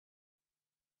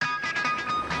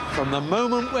From the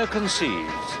moment we're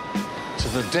conceived to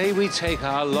the day we take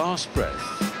our last breath,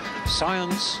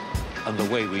 science and the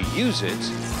way we use it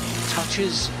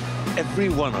touches every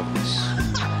one of us.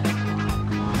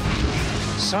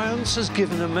 Science has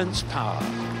given immense power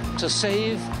to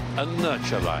save and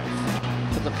nurture life.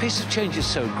 But the pace of change is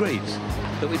so great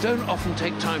that we don't often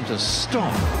take time to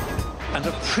stop and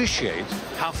appreciate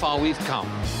how far we've come.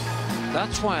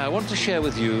 That's why I want to share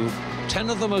with you 10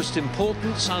 of the most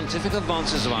important scientific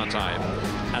advances of our time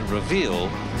and reveal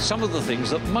some of the things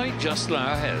that might just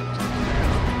lie ahead.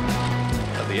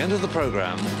 At the end of the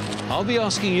program, I'll be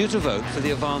asking you to vote for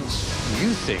the advance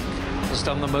you think has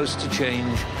done the most to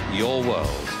change your world.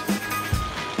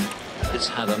 It's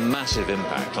had a massive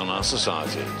impact on our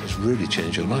society. It's really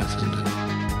changed your life, hasn't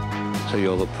it? So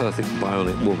you're the perfect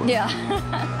bionic woman. Yeah.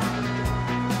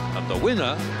 And the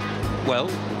winner, well,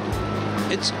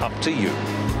 it's up to you.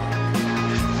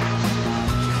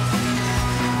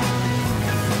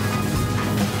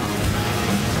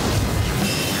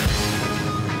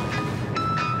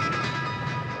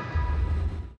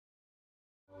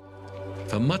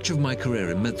 For much of my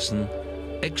career in medicine,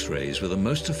 X-rays were the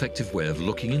most effective way of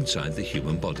looking inside the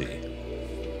human body.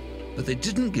 But they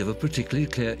didn't give a particularly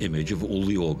clear image of all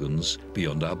the organs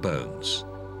beyond our bones.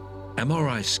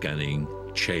 MRI scanning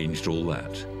changed all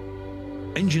that.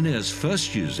 Engineers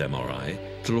first used MRI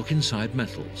to look inside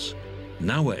metals.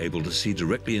 Now we're able to see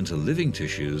directly into living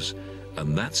tissues,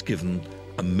 and that's given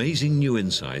amazing new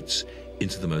insights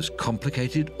into the most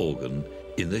complicated organ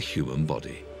in the human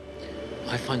body.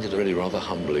 I find it really rather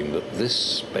humbling that this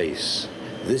space,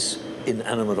 this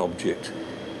inanimate object,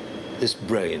 this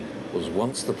brain, was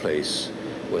once the place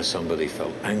where somebody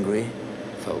felt angry,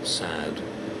 felt sad,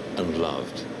 and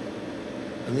loved.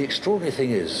 And the extraordinary thing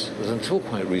is that until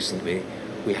quite recently,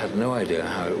 we had no idea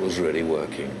how it was really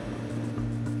working.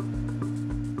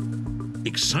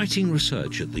 Exciting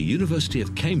research at the University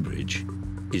of Cambridge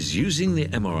is using the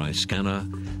MRI scanner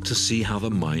to see how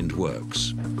the mind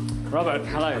works. Robert,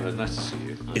 hello. Nice to see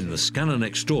you. In the scanner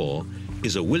next door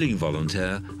is a willing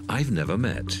volunteer I've never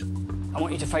met. I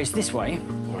want you to face this way.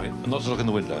 All right, and not to look in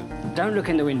the window. Don't look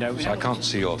in the window. So I can't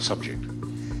see your subject.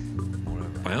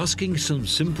 By asking some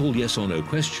simple yes or no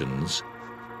questions,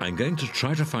 I'm going to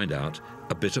try to find out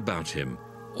a bit about him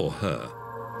or her.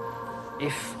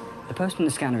 If the person in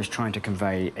the scanner is trying to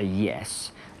convey a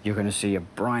yes, you're going to see a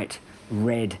bright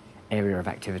red area of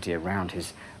activity around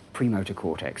his premotor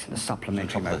cortex, the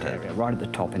supplementary motor area, right at the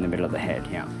top in the middle of the head,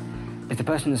 yeah. If the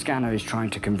person in the scanner is trying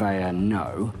to convey a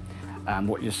no,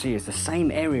 what you'll see is the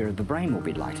same area of the brain will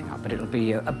be lighting up, but it'll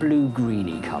be a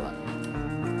blue-greeny colour.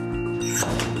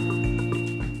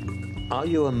 Are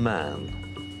you a man?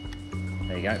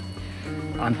 There you go.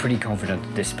 I'm pretty confident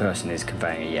that this person is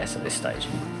conveying a yes at this stage.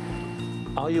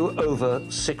 Are you over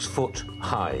 6 foot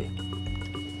high?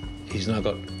 He's now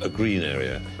got a green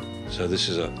area, so this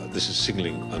is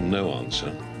signalling a no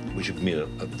answer, which would mean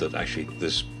that actually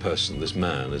this person, this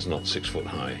man, is not 6 foot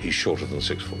high. He's shorter than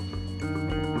 6 foot.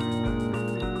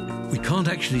 We can't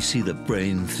actually see the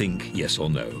brain think yes or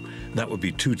no. That would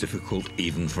be too difficult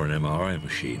even for an MRI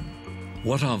machine.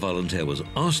 What our volunteer was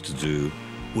asked to do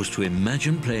was to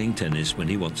imagine playing tennis when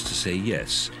he wants to say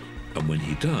yes. And when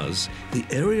he does, the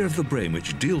area of the brain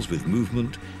which deals with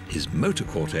movement, his motor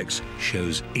cortex,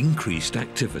 shows increased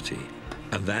activity.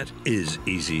 And that is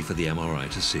easy for the MRI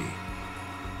to see.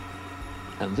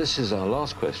 And this is our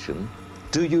last question.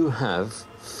 Do you have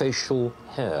facial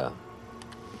hair?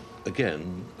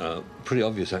 Again, pretty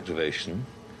obvious activation.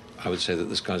 I would say that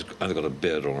this guy's either got a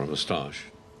beard or a moustache.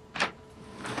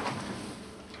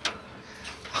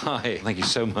 Hi, thank you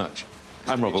so much.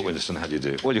 I'm Robert Winston, how do you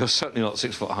do? Well, you're certainly not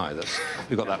 6 foot high,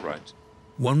 we got that right.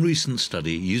 One recent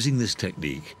study using this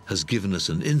technique has given us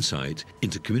an insight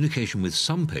into communication with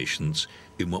some patients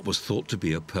in what was thought to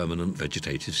be a permanent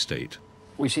vegetative state.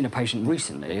 We've seen a patient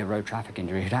recently, a road traffic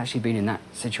injury, who'd actually been in that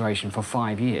situation for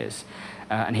 5 years.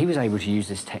 And he was able to use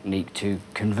this technique to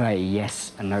convey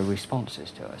yes and no responses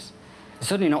to us. It's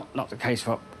certainly not the case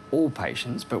for all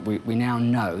patients, but we now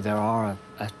know there are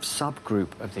a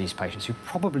subgroup of these patients who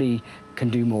probably can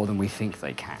do more than we think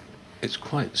they can. It's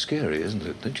quite scary, isn't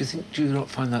it? Do you not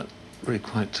find that really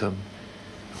quite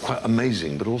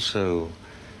amazing, but also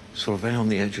sort of very on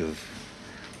the edge of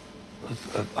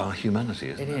our humanity,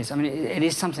 isn't it? It is. I mean, it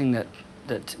is something that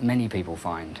many people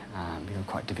find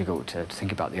quite difficult to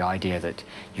think about, the idea that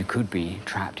you could be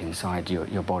trapped inside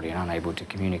your body and unable to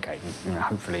communicate. And,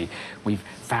 hopefully we've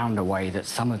found a way that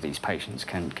some of these patients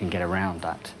can get around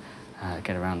that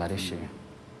issue.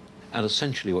 And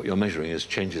essentially what you're measuring is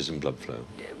changes in blood flow.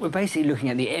 We're basically looking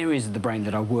at the areas of the brain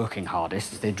that are working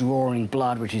hardest. They're drawing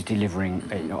blood, which is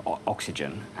delivering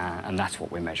oxygen, and that's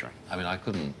what we're measuring. I mean, I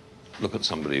couldn't look at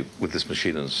somebody with this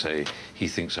machine and say, he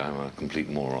thinks I'm a complete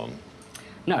moron.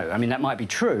 No, I mean, that might be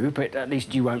true, but at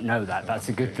least you won't know that. That's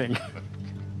a good thing.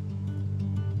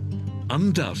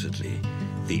 Undoubtedly,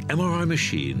 the MRI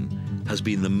machine has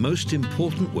been the most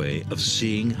important way of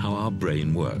seeing how our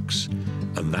brain works,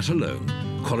 and that alone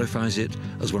qualifies it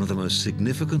as one of the most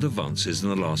significant advances in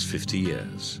the last 50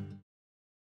 years.